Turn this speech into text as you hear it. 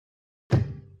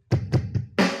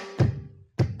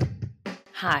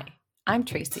Hi, I'm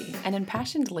Tracy, an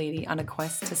impassioned lady on a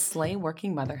quest to slay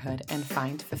working motherhood and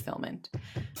find fulfillment.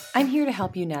 I'm here to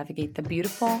help you navigate the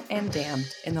beautiful and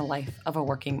damned in the life of a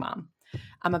working mom.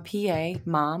 I'm a PA,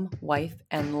 mom, wife,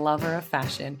 and lover of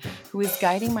fashion who is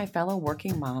guiding my fellow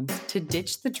working moms to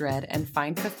ditch the dread and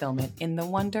find fulfillment in the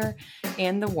wonder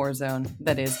and the war zone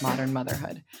that is modern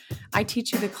motherhood. I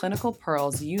teach you the clinical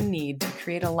pearls you need to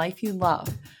create a life you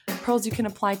love, pearls you can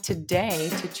apply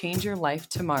today to change your life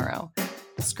tomorrow.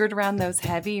 Skirt around those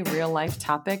heavy, real-life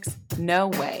topics? No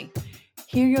way.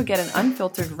 Here you'll get an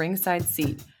unfiltered ringside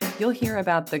seat. You'll hear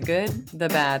about the good, the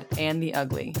bad, and the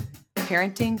ugly.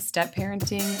 Parenting,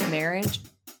 step-parenting, marriage,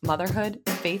 motherhood,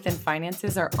 faith, and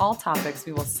finances are all topics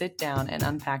we will sit down and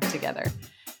unpack together.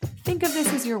 Think of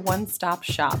this as your one-stop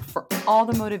shop for all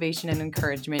the motivation and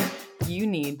encouragement you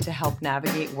need to help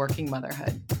navigate working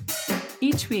motherhood.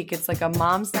 Each week, it's like a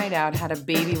mom's night out had a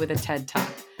baby with a TED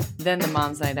Talk. Then the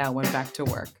mom's night out went back to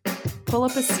work. Pull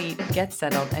up a seat, get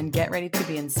settled, and get ready to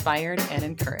be inspired and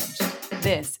encouraged.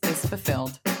 This is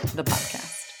Fulfilled, the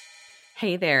podcast.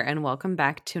 Hey there, and welcome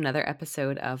back to another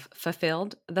episode of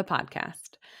Fulfilled, the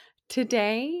podcast.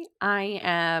 Today, I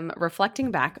am reflecting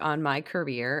back on my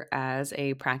career as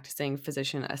a practicing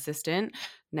physician assistant,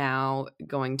 now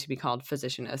going to be called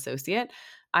physician associate.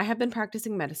 I have been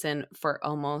practicing medicine for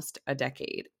almost a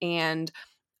decade, and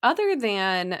other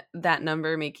than that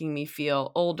number making me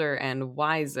feel older and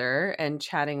wiser and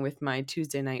chatting with my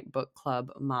Tuesday night book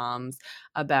club moms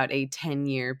about a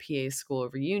 10-year PA school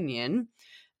reunion,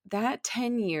 that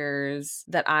 10 years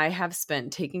that I have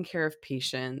spent taking care of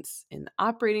patients in the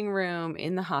operating room,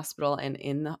 in the hospital, and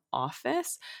in the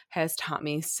office has taught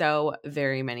me so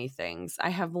very many things. I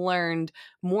have learned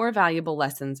more valuable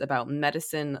lessons about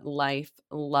medicine, life,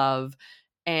 love,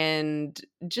 and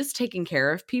just taking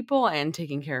care of people and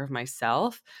taking care of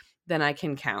myself than I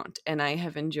can count. And I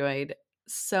have enjoyed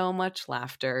so much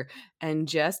laughter and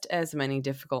just as many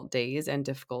difficult days and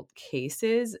difficult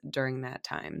cases during that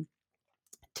time.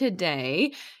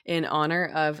 Today, in honor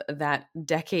of that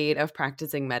decade of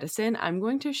practicing medicine, I'm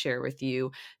going to share with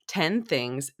you 10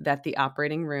 things that the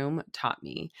operating room taught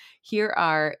me. Here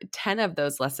are 10 of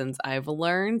those lessons I've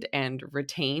learned and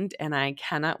retained, and I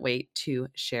cannot wait to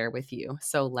share with you.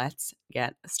 So let's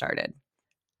get started.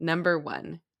 Number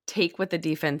 1, take what the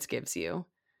defense gives you.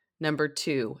 Number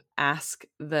 2, ask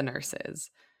the nurses.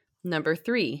 Number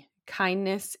 3,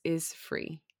 kindness is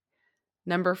free.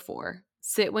 Number 4,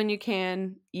 sit when you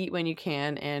can, eat when you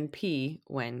can, and pee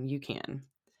when you can.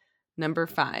 Number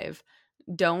 5,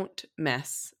 don't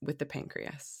mess with the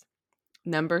pancreas.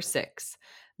 Number 6,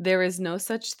 there is no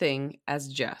such thing as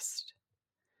just.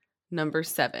 Number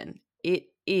 7, it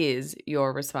is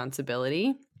your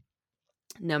responsibility.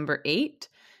 Number 8,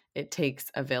 it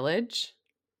takes a village.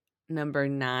 Number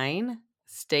 9,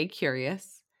 stay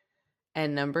curious.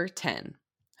 And number 10,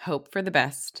 hope for the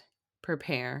best,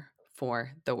 prepare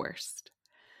for the worst.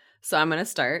 So I'm going to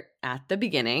start at the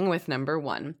beginning with number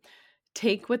 1.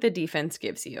 Take what the defense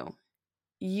gives you.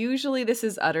 Usually this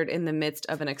is uttered in the midst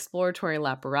of an exploratory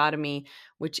laparotomy,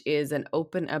 which is an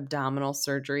open abdominal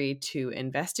surgery to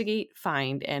investigate,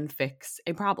 find, and fix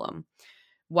a problem.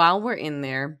 While we're in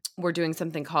there, we're doing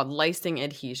something called lysing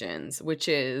adhesions, which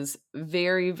is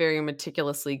very, very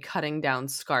meticulously cutting down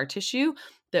scar tissue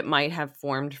that might have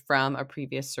formed from a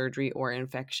previous surgery or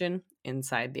infection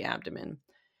inside the abdomen.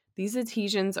 These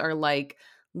adhesions are like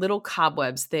little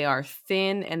cobwebs. They are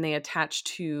thin and they attach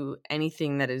to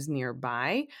anything that is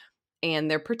nearby,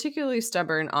 and they're particularly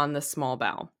stubborn on the small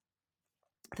bowel.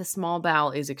 The small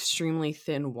bowel is extremely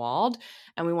thin-walled,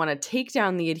 and we want to take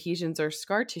down the adhesions or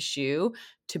scar tissue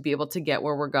to be able to get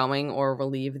where we're going or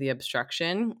relieve the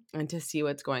obstruction and to see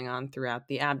what's going on throughout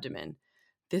the abdomen.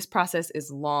 This process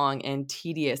is long and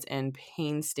tedious and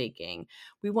painstaking.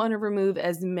 We want to remove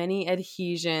as many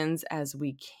adhesions as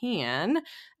we can,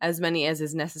 as many as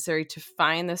is necessary to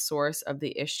find the source of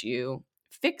the issue,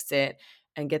 fix it,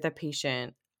 and get the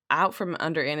patient out from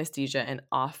under anesthesia and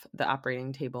off the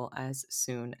operating table as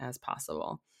soon as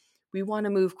possible. We want to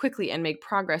move quickly and make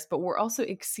progress, but we're also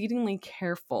exceedingly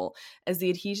careful as the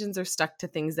adhesions are stuck to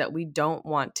things that we don't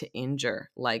want to injure,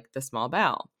 like the small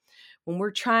bowel. When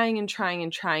we're trying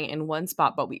in one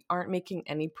spot, but we aren't making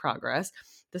any progress,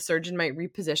 the surgeon might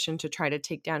reposition to try to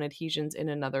take down adhesions in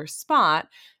another spot,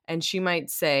 and she might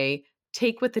say,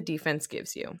 take what the defense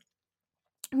gives you,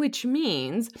 which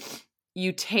means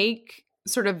you take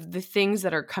sort of the things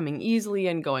that are coming easily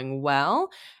and going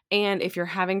well. And if you're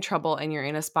having trouble and you're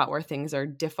in a spot where things are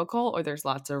difficult or there's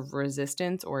lots of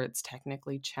resistance or it's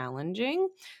technically challenging,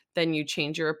 then you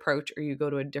change your approach or you go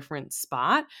to a different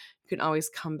spot. You can always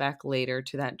come back later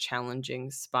to that challenging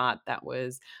spot that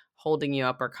was holding you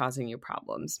up or causing you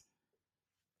problems.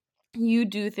 You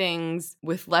do things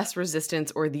with less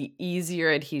resistance or the easier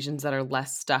adhesions that are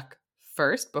less stuck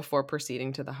first before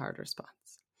proceeding to the harder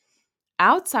spots.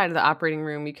 Outside of the operating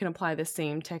room, you can apply the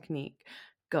same technique.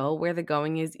 Go where the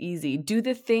going is easy. Do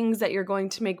the things that you're going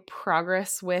to make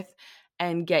progress with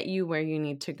and get you where you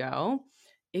need to go.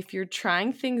 If you're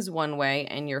trying things one way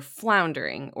and you're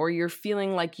floundering, or you're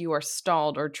feeling like you are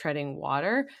stalled or treading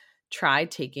water, try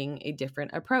taking a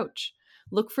different approach.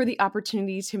 Look for the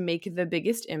opportunity to make the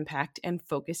biggest impact and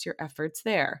focus your efforts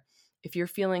there. If you're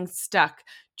feeling stuck,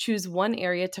 choose one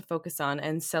area to focus on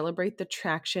and celebrate the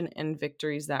traction and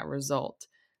victories that result.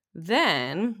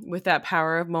 Then, with that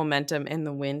power of momentum and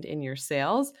the wind in your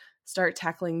sails, start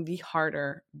tackling the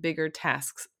harder, bigger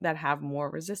tasks that have more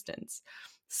resistance.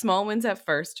 Small wins at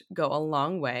first go a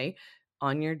long way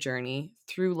on your journey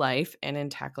through life and in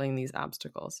tackling these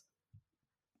obstacles.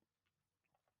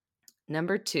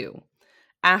 Number 2,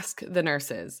 ask the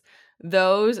nurses.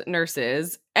 Those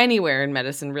nurses, anywhere in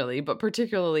medicine really, but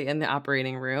particularly in the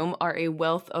operating room, are a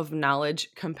wealth of knowledge,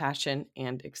 compassion,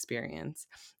 and experience.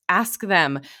 Ask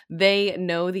them. They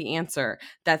know the answer.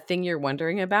 That thing you're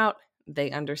wondering about, they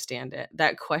understand it.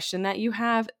 That question that you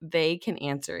have, they can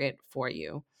answer it for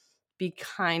you. Be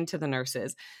kind to the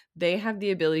nurses. They have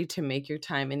the ability to make your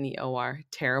time in the OR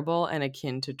terrible and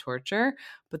akin to torture,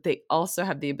 but they also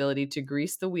have the ability to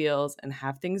grease the wheels and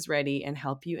have things ready and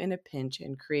help you in a pinch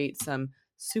and create some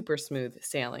super smooth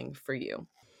sailing for you.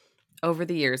 Over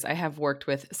the years, I have worked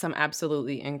with some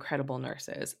absolutely incredible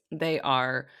nurses. They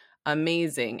are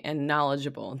amazing and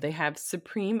knowledgeable. They have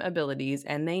supreme abilities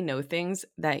and they know things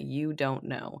that you don't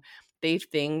know. They've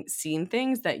seen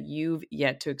things that you've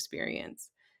yet to experience.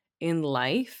 In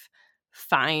life,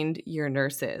 find your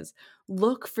nurses.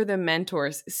 Look for the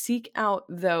mentors. Seek out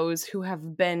those who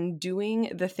have been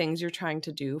doing the things you're trying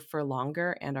to do for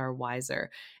longer and are wiser,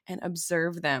 and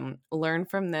observe them, learn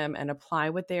from them, and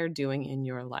apply what they are doing in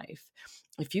your life.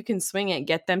 If you can swing it,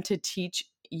 get them to teach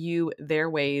you their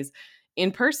ways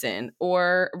in person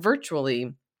or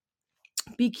virtually.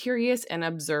 Be curious and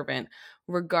observant.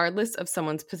 Regardless of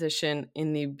someone's position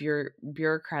in the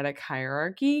bureaucratic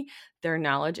hierarchy, their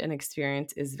knowledge and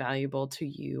experience is valuable to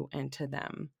you and to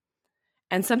them.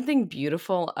 And something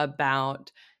beautiful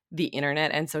about the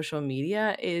internet and social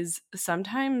media is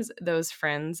sometimes those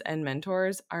friends and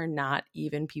mentors are not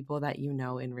even people that you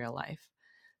know in real life.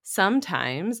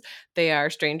 Sometimes they are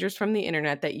strangers from the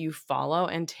internet that you follow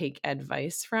and take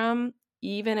advice from,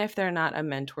 even if they're not a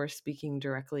mentor speaking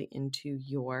directly into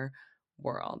your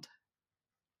world.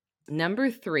 Number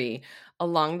 3,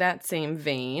 along that same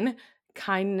vein,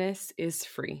 kindness is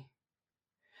free.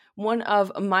 One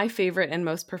of my favorite and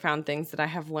most profound things that I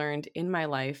have learned in my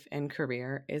life and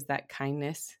career is that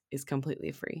kindness is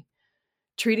completely free.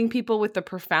 Treating people with the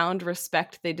profound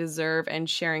respect they deserve and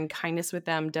sharing kindness with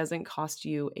them doesn't cost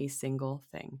you a single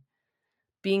thing.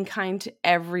 Being kind to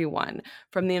everyone,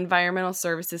 from the environmental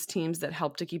services teams that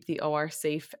help to keep the OR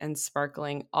safe and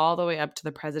sparkling, all the way up to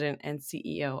the president and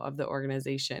CEO of the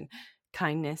organization.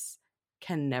 Kindness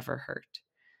can never hurt.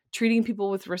 Treating people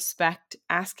with respect,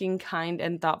 asking kind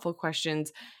and thoughtful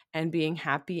questions, and being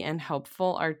happy and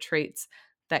helpful are traits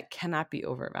that cannot be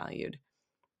overvalued.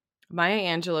 Maya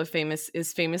Angelou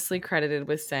is famously credited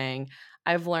with saying,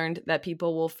 "I've learned that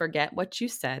people will forget what you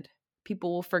said,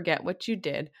 people will forget what you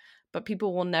did, but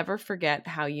people will never forget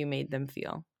how you made them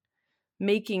feel."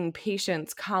 Making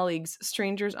patients, colleagues,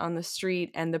 strangers on the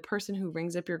street, and the person who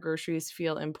rings up your groceries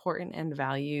feel important and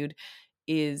valued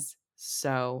is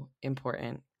so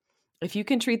important. If you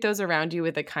can treat those around you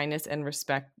with the kindness and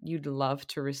respect you'd love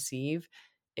to receive,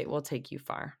 it will take you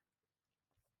far.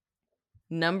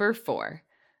 Number 4,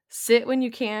 sit when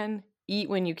you can, eat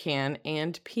when you can,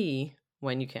 and pee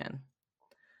when you can.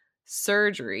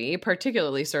 Surgery,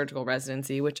 particularly surgical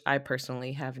residency, which I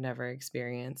personally have never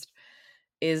experienced,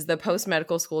 is the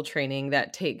post-medical school training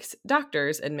that takes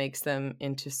doctors and makes them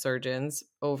into surgeons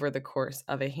over the course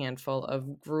of a handful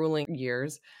of grueling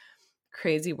years,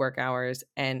 crazy work hours,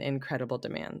 and incredible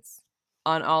demands.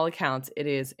 On all accounts, it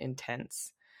is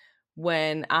intense.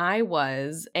 When I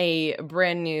was a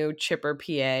brand new chipper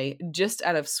PA, just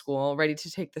out of school, ready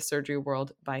to take the surgery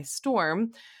world by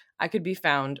storm, I could be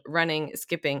found running,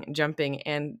 skipping, jumping,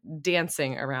 and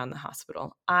dancing around the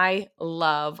hospital. I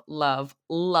loved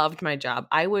my job.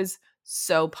 I was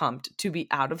so pumped to be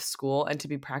out of school and to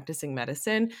be practicing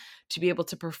medicine, to be able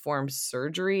to perform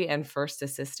surgery and first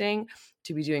assisting,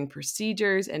 to be doing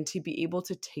procedures, and to be able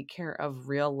to take care of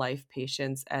real life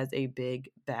patients as a big,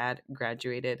 bad,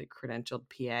 graduated, credentialed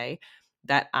PA,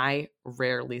 that I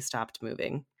rarely stopped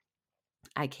moving.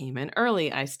 I came in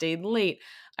early. I stayed late.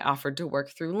 I offered to work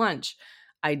through lunch.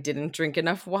 I didn't drink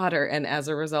enough water, and as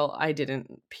a result, I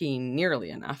didn't pee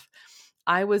nearly enough.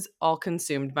 I was all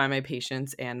consumed by my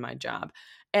patients and my job.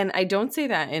 And I don't say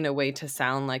that in a way to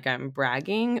sound like I'm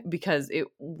bragging, because it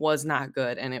was not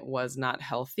good and it was not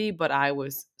healthy, but I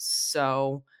was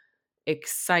so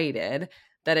excited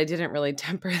that I didn't really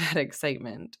temper that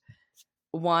excitement.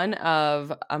 One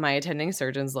of my attending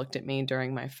surgeons looked at me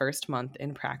during my first month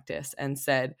in practice and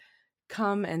said,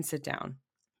 "Come and sit down."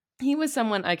 He was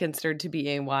someone I considered to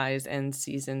be a wise and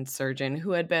seasoned surgeon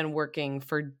who had been working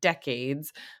for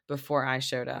decades before I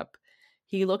showed up.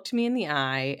 He looked me in the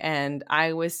eye, and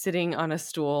I was sitting on a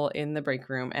stool in the break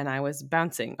room, and I was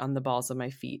bouncing on the balls of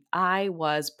my feet. I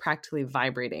was practically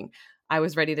vibrating. I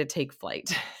was ready to take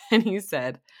flight. And he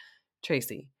said,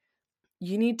 "Tracy,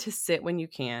 you need to sit when you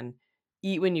can,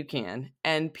 eat when you can,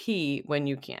 and pee when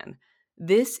you can.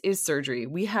 This is surgery.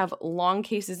 We have long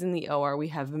cases in the OR. We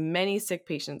have many sick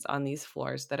patients on these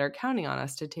floors that are counting on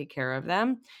us to take care of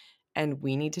them, and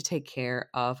we need to take care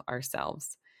of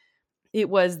ourselves." It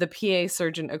was the PA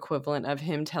surgeon equivalent of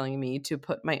him telling me to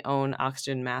put my own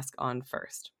oxygen mask on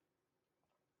first.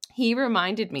 He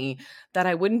reminded me that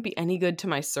I wouldn't be any good to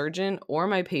my surgeon or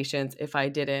my patients if I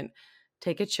didn't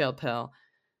take a chill pill,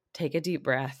 take a deep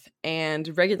breath,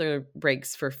 and regular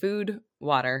breaks for food,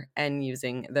 water, and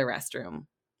using the restroom.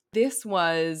 This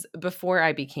was before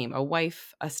I became a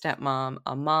wife, a stepmom,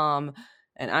 a mom,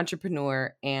 an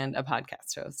entrepreneur, and a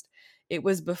podcast host. It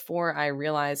was before I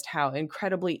realized how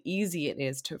incredibly easy it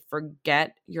is to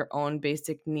forget your own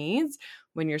basic needs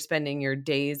when you're spending your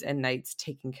days and nights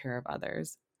taking care of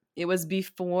others. It was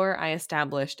before I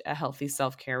established a healthy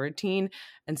self-care routine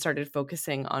and started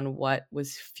focusing on what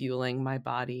was fueling my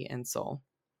body and soul.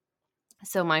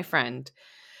 So, my friend,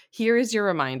 here is your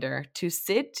reminder to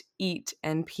sit, eat,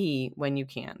 and pee when you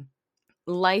can.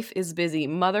 Life is busy,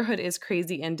 motherhood is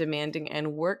crazy and demanding,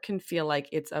 and work can feel like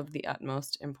it's of the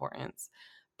utmost importance.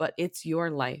 But it's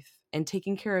your life, and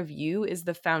taking care of you is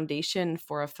the foundation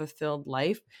for a fulfilled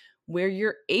life where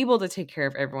you're able to take care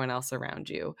of everyone else around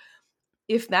you.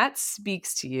 If that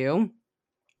speaks to you,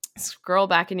 scroll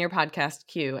back in your podcast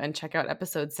queue and check out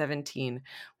episode 17,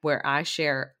 where I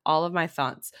share all of my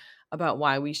thoughts about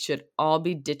why we should all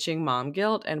be ditching mom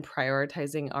guilt and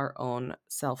prioritizing our own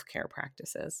self-care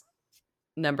practices.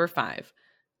 Number 5,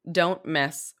 don't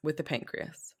mess with the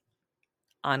pancreas.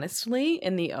 Honestly,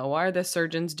 in the OR, the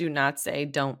surgeons do not say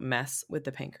don't mess with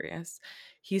the pancreas.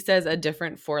 He says a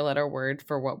different 4-letter word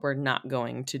for what we're not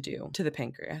going to do to the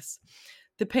pancreas.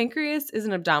 The pancreas is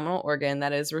an abdominal organ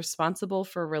that is responsible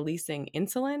for releasing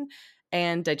insulin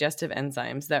and digestive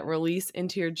enzymes that release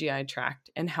into your GI tract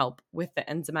and help with the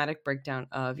enzymatic breakdown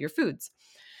of your foods.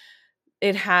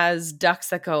 It has ducts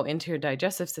that go into your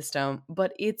digestive system,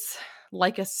 but it's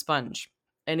like a sponge.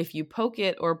 And if you poke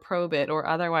it or probe it or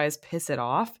otherwise piss it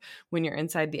off when you're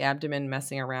inside the abdomen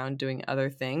messing around doing other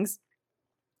things,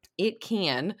 it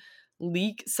can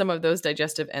leak some of those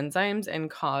digestive enzymes and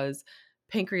cause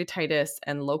pancreatitis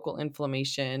and local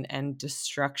inflammation and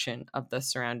destruction of the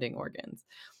surrounding organs.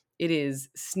 It is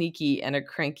sneaky and a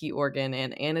cranky organ,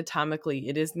 and anatomically,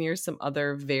 it is near some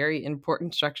other very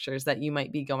important structures that you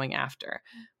might be going after.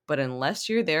 But unless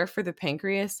you're there for the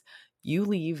pancreas, you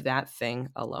leave that thing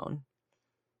alone.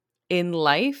 In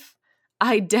life,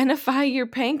 identify your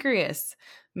pancreas.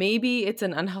 Maybe it's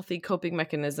an unhealthy coping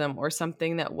mechanism or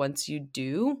something that once you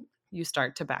do, you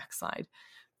start to backslide.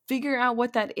 Figure out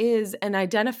what that is and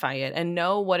identify it and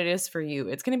know what it is for you.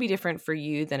 It's going to be different for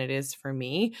you than it is for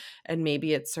me. And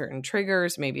maybe it's certain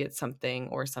triggers, maybe it's something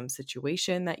or some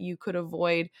situation that you could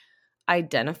avoid.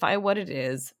 Identify what it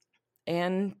is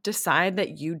and decide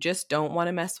that you just don't want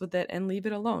to mess with it and leave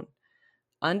it alone.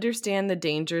 Understand the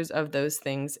dangers of those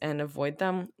things and avoid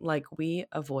them like we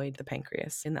avoid the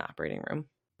pancreas in the operating room.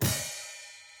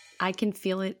 I can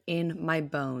feel it in my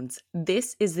bones.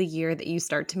 This is the year that you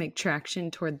start to make traction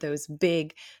toward those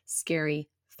big, scary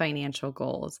financial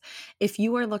goals. If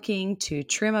you are looking to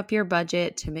trim up your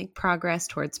budget, to make progress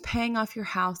towards paying off your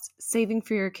house, saving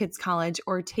for your kids' college,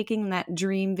 or taking that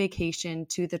dream vacation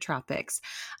to the tropics,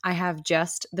 I have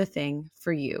just the thing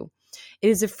for you. It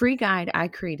is a free guide I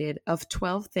created of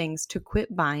 12 things to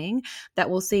quit buying that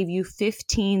will save you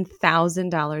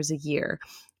 $15,000 a year.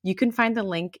 You can find the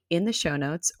link in the show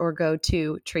notes or go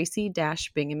to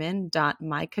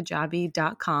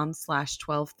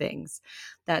tracy-bingaman.mykajabi.com/12 things.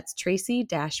 That's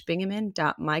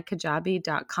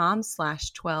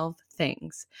tracy-bingaman.mykajabi.com/12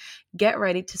 things. Get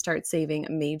ready to start saving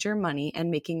major money and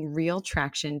making real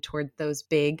traction toward those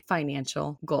big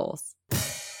financial goals.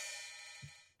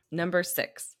 Number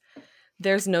 6,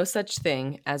 there's no such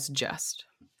thing as just.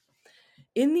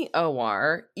 In the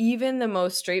OR, even the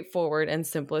most straightforward and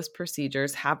simplest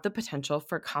procedures have the potential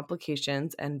for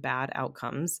complications and bad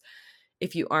outcomes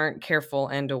if you aren't careful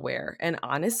and aware. And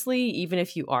honestly, even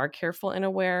if you are careful and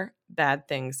aware, bad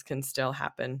things can still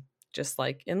happen, just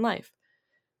like in life.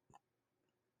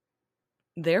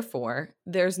 Therefore,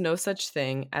 there's no such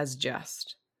thing as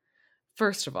just.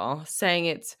 First of all, saying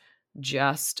it's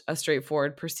just a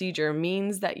straightforward procedure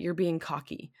means that you're being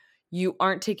cocky. You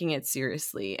aren't taking it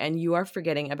seriously and you are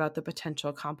forgetting about the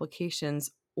potential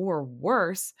complications, or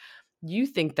worse, you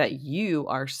think that you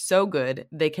are so good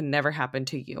they can never happen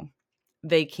to you.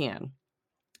 They can.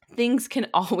 Things can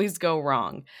always go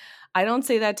wrong. I don't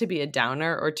say that to be a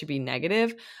downer or to be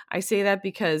negative. I say that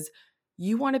because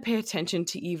you want to pay attention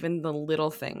to even the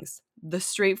little things, the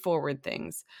straightforward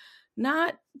things,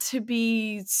 not to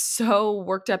be so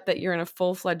worked up that you're in a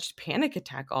full-fledged panic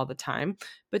attack all the time,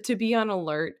 but to be on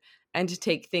alert and to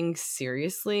take things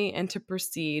seriously and to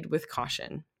proceed with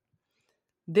caution.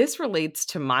 This relates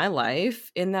to my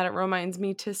life in that it reminds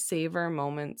me to savor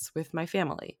moments with my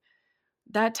family.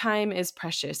 That time is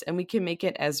precious and we can make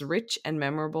it as rich and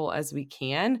memorable as we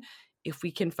can if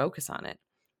we can focus on it.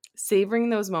 Savoring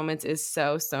those moments is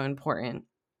so, so important.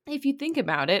 If you think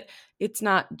about it, it's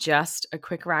not just a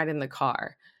quick ride in the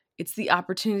car. It's the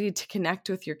opportunity to connect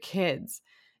with your kids.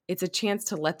 It's a chance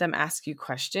to let them ask you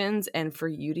questions and for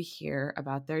you to hear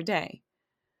about their day.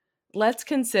 Let's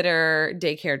consider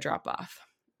daycare drop off.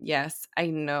 Yes, I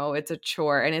know it's a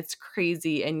chore and it's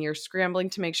crazy, and you're scrambling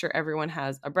to make sure everyone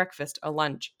has a breakfast, a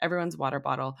lunch, everyone's water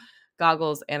bottle,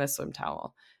 goggles, and a swim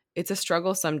towel. It's a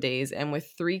struggle some days, and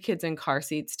with 3 kids in car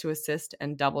seats to assist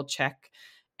and double check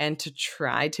and to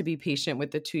try to be patient with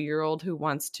the 2-year-old who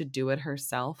wants to do it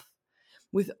herself.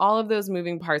 With all of those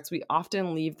moving parts, we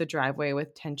often leave the driveway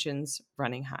with tensions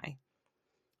running high.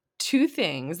 2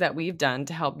 things that we've done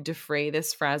to help defray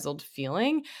this frazzled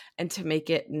feeling and to make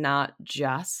it not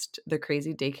just the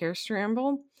crazy daycare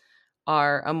scramble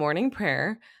are a morning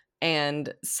prayer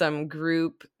and some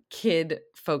group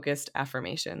kid-focused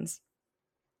affirmations.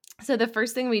 So the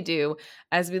first thing we do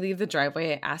as we leave the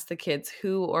driveway, I ask the kids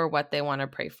who or what they want to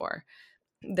pray for.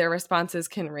 Their responses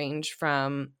can range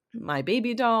from my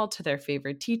baby doll to their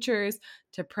favorite teachers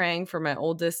to praying for my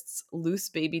oldest's loose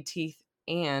baby teeth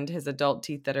and his adult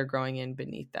teeth that are growing in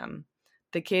beneath them.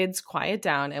 The kids quiet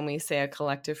down and we say a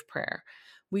collective prayer.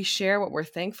 We share what we're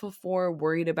thankful for,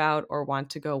 worried about, or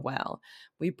want to go well.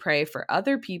 We pray for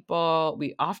other people.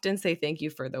 We often say thank you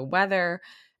for the weather,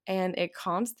 and it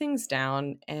calms things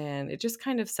down and it just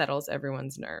kind of settles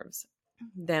everyone's nerves.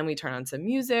 Then we turn on some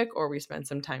music or we spend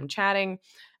some time chatting.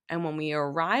 And when we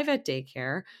arrive at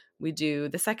daycare, we do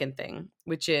the second thing,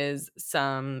 which is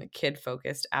some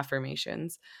kid-focused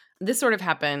affirmations. This sort of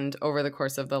happened over the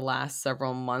course of the last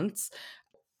several months.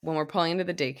 When we're pulling into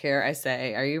the daycare, I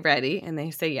say, "Are you ready?" And they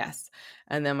say yes.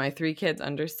 And then my 3 kids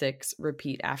under 6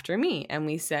 repeat after me. And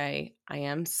we say, "I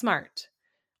am smart.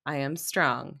 I am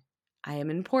strong. I am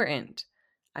important.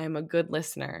 I am a good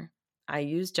listener. I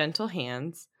use gentle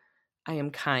hands. I am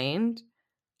kind.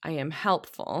 I am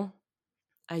helpful.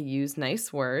 I use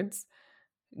nice words.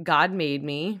 God made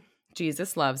me.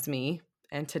 Jesus loves me.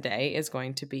 And today is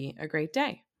going to be a great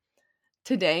day."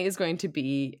 Today is going to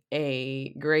be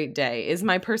a great day is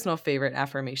my personal favorite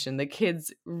affirmation. The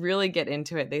kids really get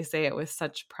into it. They say it with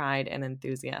such pride and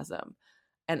enthusiasm.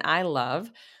 And I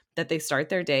love that they start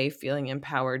their day feeling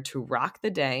empowered to rock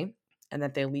the day and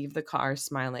that they leave the car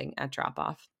smiling at drop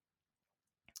off.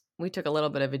 We took a little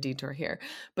bit of a detour here.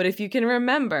 But if you can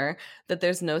remember that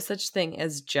there's no such thing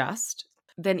as just,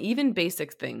 then even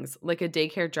basic things like a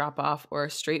daycare drop off or a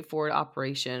straightforward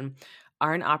operation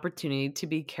are an opportunity to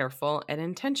be careful and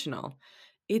intentional.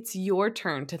 It's your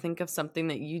turn to think of something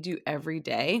that you do every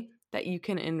day that you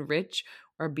can enrich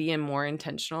or be more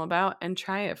intentional about and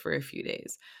try it for a few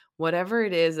days. Whatever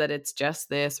it is that it's just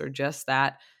this or just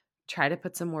that, try to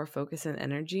put some more focus and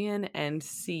energy in and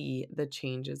see the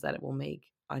changes that it will make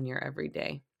on your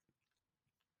everyday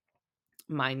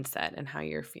mindset and how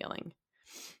you're feeling.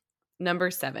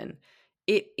 Number 7,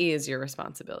 it is your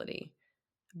responsibility.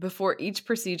 Before each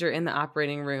procedure in the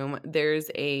operating room,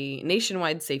 there's a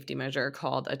nationwide safety measure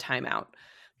called a timeout.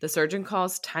 The surgeon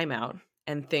calls timeout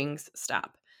and things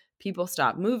stop. People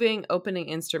stop moving, opening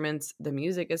instruments, the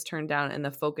music is turned down, and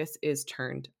the focus is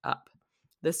turned up.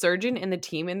 The surgeon and the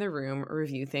team in the room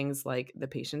review things like the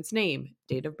patient's name,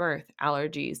 date of birth,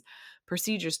 allergies,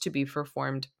 procedures to be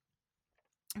performed.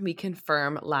 We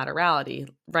confirm laterality,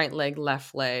 right leg,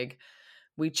 left leg.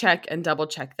 We check and double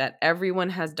check that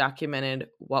everyone has documented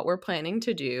what we're planning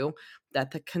to do,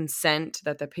 that the consent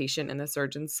that the patient and the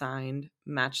surgeon signed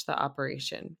match the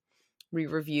operation. We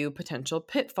review potential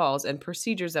pitfalls and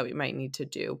procedures that we might need to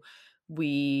do.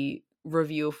 We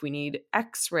review if we need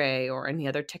x-ray or any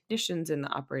other technicians in the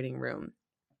operating room.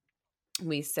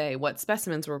 We say what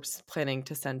specimens we're planning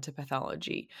to send to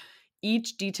pathology.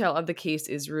 Each detail of the case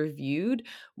is reviewed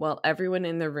while everyone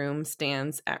in the room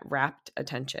stands at rapt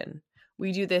attention.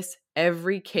 We do this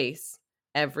every case,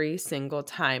 every single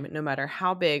time, no matter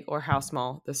how big or how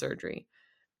small the surgery.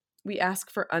 We ask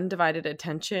for undivided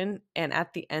attention, and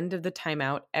at the end of the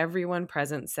timeout, everyone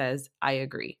present says, "I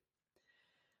agree."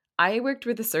 I worked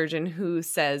with a surgeon who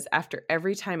says after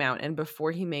every timeout and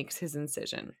before he makes his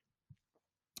incision,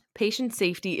 patient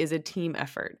safety is a team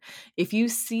effort. If you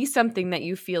see something that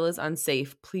you feel is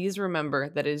unsafe, please remember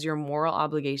that it is your moral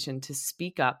obligation to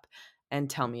speak up and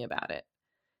tell me about it.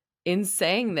 In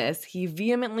saying this, he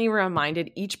vehemently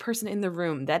reminded each person in the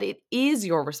room that it is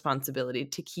your responsibility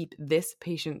to keep this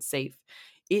patient safe.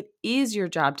 It is your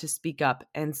job to speak up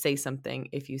and say something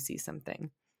if you see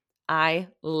something. I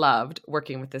loved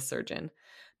working with this surgeon.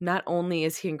 Not only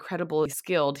is he incredibly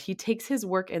skilled, he takes his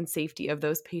work and safety of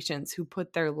those patients who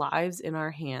put their lives in our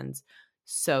hands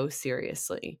so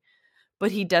seriously.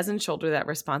 But he doesn't shoulder that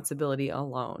responsibility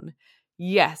alone.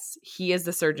 Yes, he is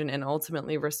the surgeon and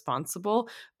ultimately responsible,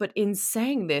 but in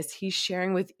saying this, he's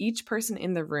sharing with each person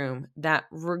in the room that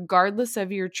regardless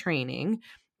of your training,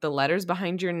 the letters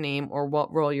behind your name, or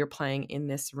what role you're playing in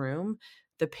this room,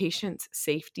 the patient's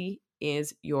safety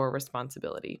is your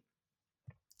responsibility.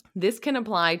 This can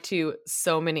apply to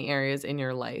so many areas in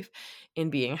your life,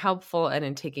 in being helpful and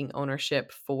in taking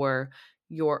ownership for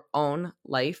your own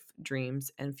life, dreams,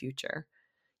 and future.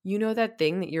 You know that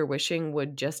thing that you're wishing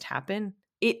would just happen?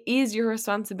 It is your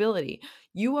responsibility.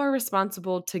 You are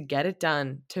responsible to get it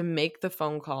done, to make the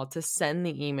phone call, to send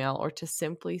the email, or to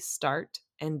simply start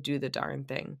and do the darn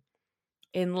thing.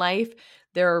 In life,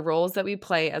 there are roles that we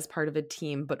play as part of a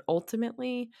team, but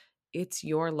ultimately, it's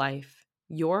your life,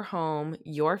 your home,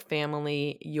 your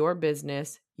family, your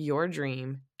business, your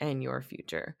dream, and your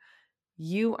future.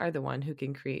 You are the one who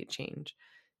can create change.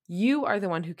 You are the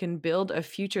one who can build a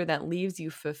future that leaves you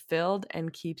fulfilled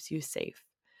and keeps you safe.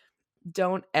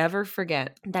 Don't ever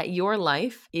forget that your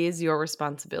life is your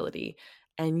responsibility,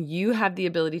 and you have the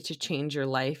ability to change your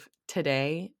life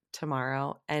today,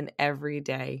 tomorrow, and every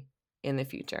day in the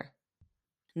future.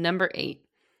 Number 8,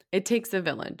 it takes a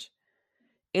village.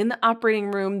 In the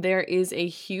operating room, there is a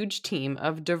huge team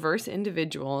of diverse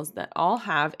individuals that all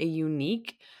have a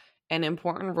unique and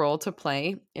important role to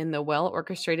play in the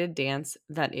well-orchestrated dance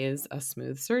that is a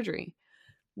smooth surgery.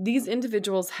 These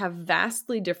individuals have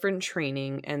vastly different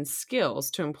training and skills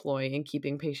to employ in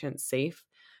keeping patients safe,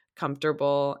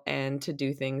 comfortable, and to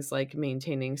do things like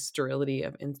maintaining sterility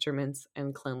of instruments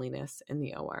and cleanliness in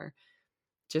the OR.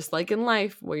 Just like in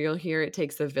life, where you'll hear it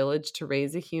takes a village to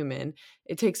raise a human,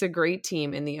 it takes a great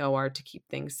team in the OR to keep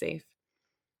things safe.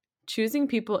 Choosing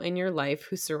people in your life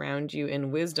who surround you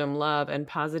in wisdom, love, and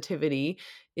positivity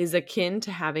is akin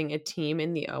to having a team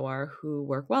in the OR who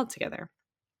work well together.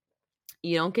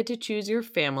 You don't get to choose your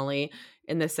family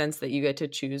in the sense that you get to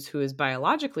choose who is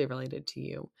biologically related to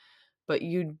you, but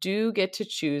you do get to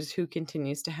choose who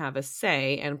continues to have a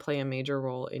say and play a major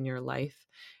role in your life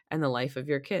and the life of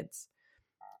your kids.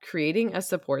 Creating a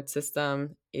support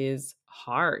system is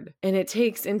hard, and it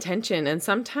takes intention and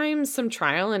sometimes some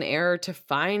trial and error to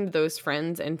find those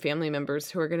friends and family members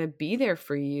who are going to be there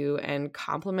for you and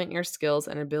complement your skills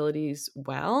and abilities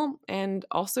well, and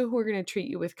also who are going to treat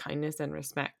you with kindness and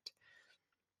respect.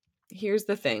 Here's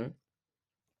the thing.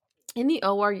 In the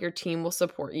OR, your team will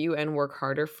support you and work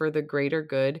harder for the greater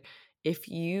good if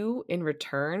you, in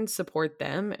return, support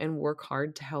them and work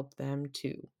hard to help them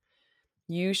too.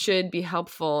 You should be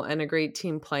helpful and a great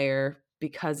team player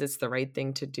because it's the right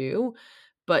thing to do.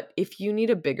 But if you need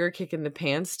a bigger kick in the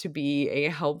pants to be a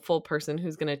helpful person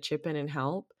who's going to chip in and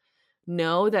help,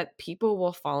 know that people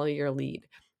will follow your lead.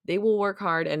 They will work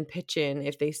hard and pitch in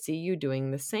if they see you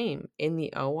doing the same in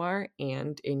the OR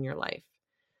and in your life.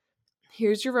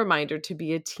 Here's your reminder to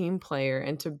be a team player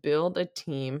and to build a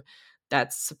team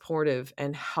that's supportive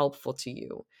and helpful to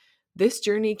you. This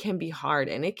journey can be hard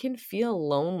and it can feel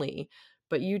lonely,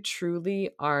 but you truly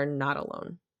are not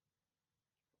alone.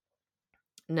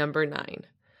 Number 9,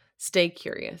 stay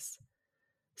curious.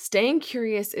 Staying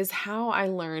curious is how I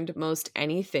learned most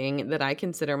anything that I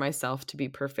consider myself to be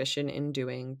proficient in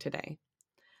doing today.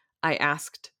 I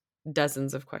asked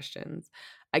dozens of questions.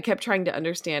 I kept trying to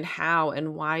understand how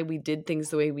and why we did things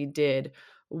the way we did,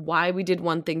 why we did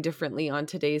one thing differently on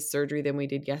today's surgery than we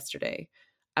did yesterday.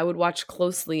 I would watch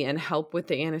closely and help with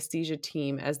the anesthesia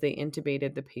team as they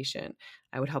intubated the patient.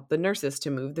 I would help the nurses to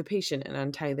move the patient and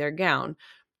untie their gown.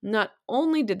 Not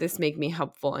only did this make me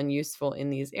helpful and useful in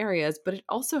these areas, but it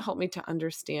also helped me to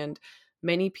understand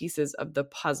many pieces of the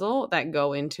puzzle that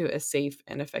go into a safe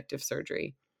and effective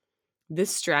surgery.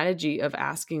 This strategy of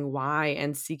asking why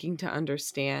and seeking to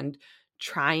understand,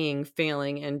 trying,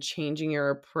 failing, and changing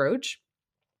your approach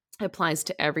applies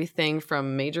to everything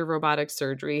from major robotic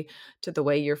surgery to the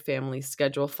way your family's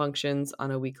schedule functions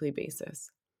on a weekly basis.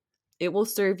 It will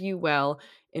serve you well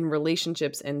in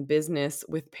relationships and business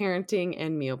with parenting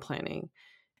and meal planning.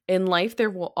 In life,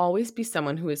 there will always be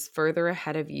someone who is further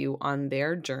ahead of you on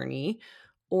their journey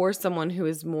or someone who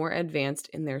is more advanced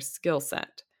in their skill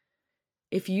set.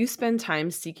 If you spend time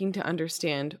seeking to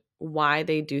understand why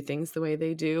they do things the way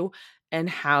they do and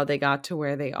how they got to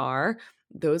where they are,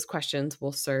 those questions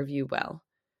will serve you well.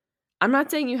 I'm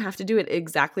not saying you have to do it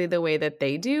exactly the way that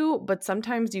they do, but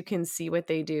sometimes you can see what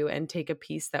they do and take a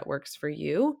piece that works for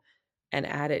you and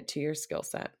add it to your skill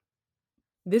set.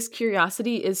 This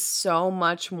curiosity is so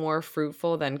much more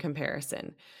fruitful than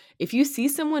comparison. If you see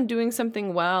someone doing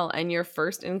something well and your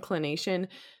first inclination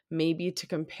may be to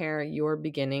compare your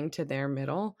beginning to their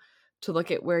middle, to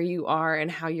look at where you are and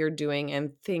how you're doing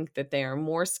and think that they are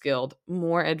more skilled,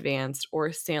 more advanced,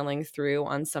 or sailing through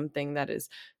on something that is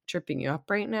tripping you up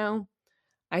right now,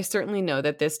 I certainly know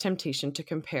that this temptation to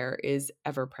compare is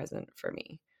ever present for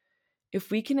me.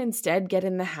 If we can instead get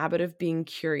in the habit of being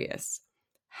curious,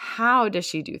 how does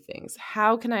she do things?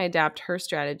 How can I adapt her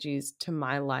strategies to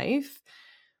my life?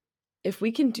 If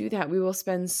we can do that, we will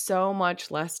spend so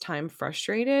much less time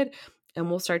frustrated and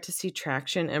we'll start to see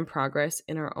traction and progress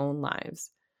in our own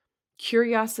lives.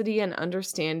 Curiosity and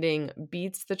understanding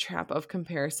beats the trap of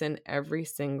comparison every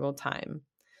single time.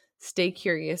 Stay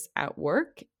curious at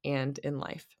work and in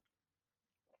life.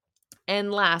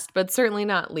 And last, but certainly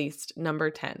not least, number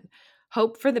 10,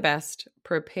 hope for the best,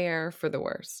 prepare for the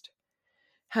worst.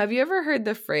 Have you ever heard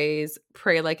the phrase,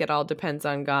 pray like it all depends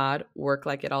on God, work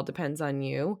like it all depends on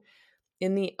you?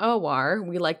 In the OR,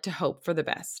 we like to hope for the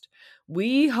best.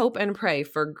 We hope and pray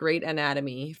for great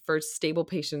anatomy, for stable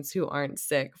patients who aren't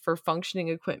sick, for functioning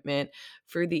equipment,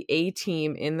 for the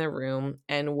A-team in the room,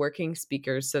 and working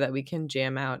speakers so that we can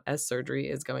jam out as surgery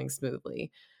is going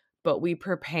smoothly. But we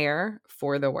prepare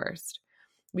for the worst.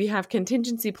 We have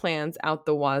contingency plans out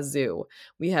the wazoo.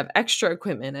 We have extra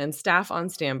equipment and staff on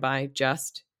standby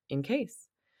just in case.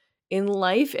 In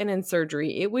life and in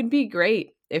surgery, it would be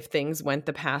great if things went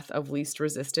the path of least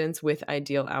resistance with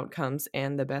ideal outcomes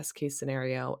and the best case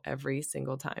scenario every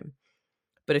single time.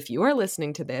 But if you are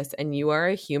listening to this and you are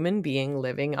a human being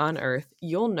living on Earth,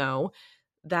 you'll know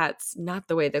that's not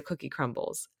the way the cookie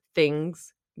crumbles.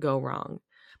 Things go wrong.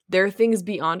 There are things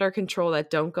beyond our control that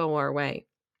don't go our way.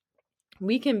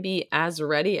 We can be as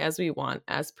ready as we want,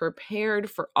 as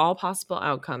prepared for all possible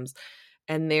outcomes,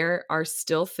 and there are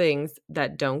still things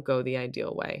that don't go the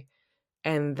ideal way.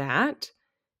 And that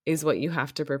is what you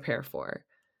have to prepare for.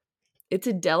 It's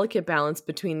a delicate balance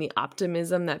between the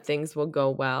optimism that things will go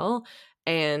well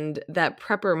and that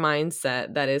prepper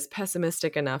mindset that is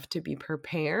pessimistic enough to be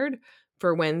prepared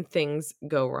for when things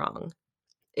go wrong.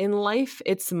 In life,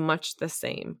 it's much the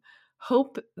same.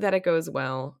 Hope that it goes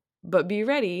well, but be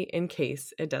ready in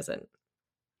case it doesn't.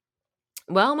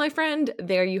 Well, my friend,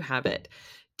 there you have it.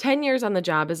 10 years on the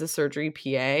job as a surgery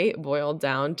PA boiled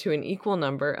down to an equal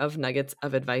number of nuggets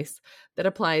of advice that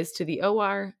applies to the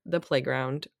OR, the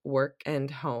playground, work,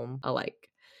 and home alike.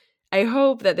 I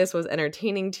hope that this was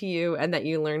entertaining to you and that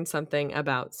you learned something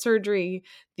about surgery,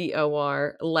 the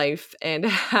OR, life, and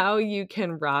how you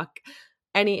can rock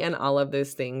any and all of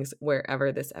those things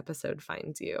wherever this episode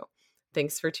finds you.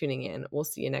 Thanks for tuning in. We'll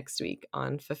see you next week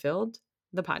on Fulfilled,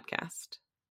 the podcast.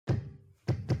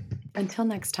 Until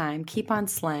next time, keep on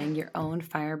slaying your own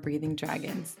fire-breathing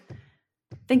dragons.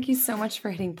 Thank you so much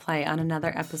for hitting play on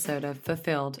another episode of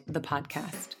Fulfilled, the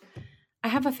podcast. I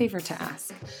have a favor to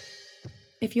ask.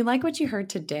 If you like what you heard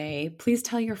today, please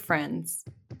tell your friends.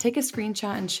 Take a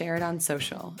screenshot and share it on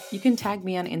social. You can tag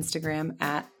me on Instagram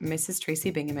at Mrs. Tracy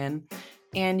Bingaman,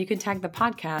 and you can tag the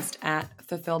podcast at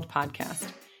Fulfilled Podcast.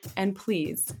 And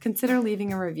please consider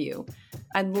leaving a review.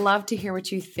 I'd love to hear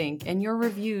what you think, and your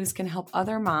reviews can help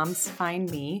other moms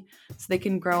find me so they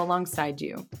can grow alongside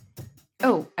you.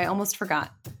 Oh, I almost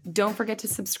forgot. Don't forget to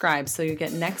subscribe so you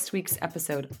get next week's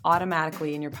episode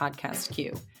automatically in your podcast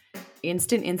queue.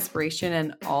 Instant inspiration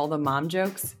and all the mom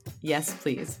jokes? Yes,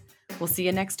 please. We'll see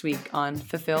you next week on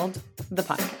Fulfilled, the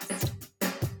podcast.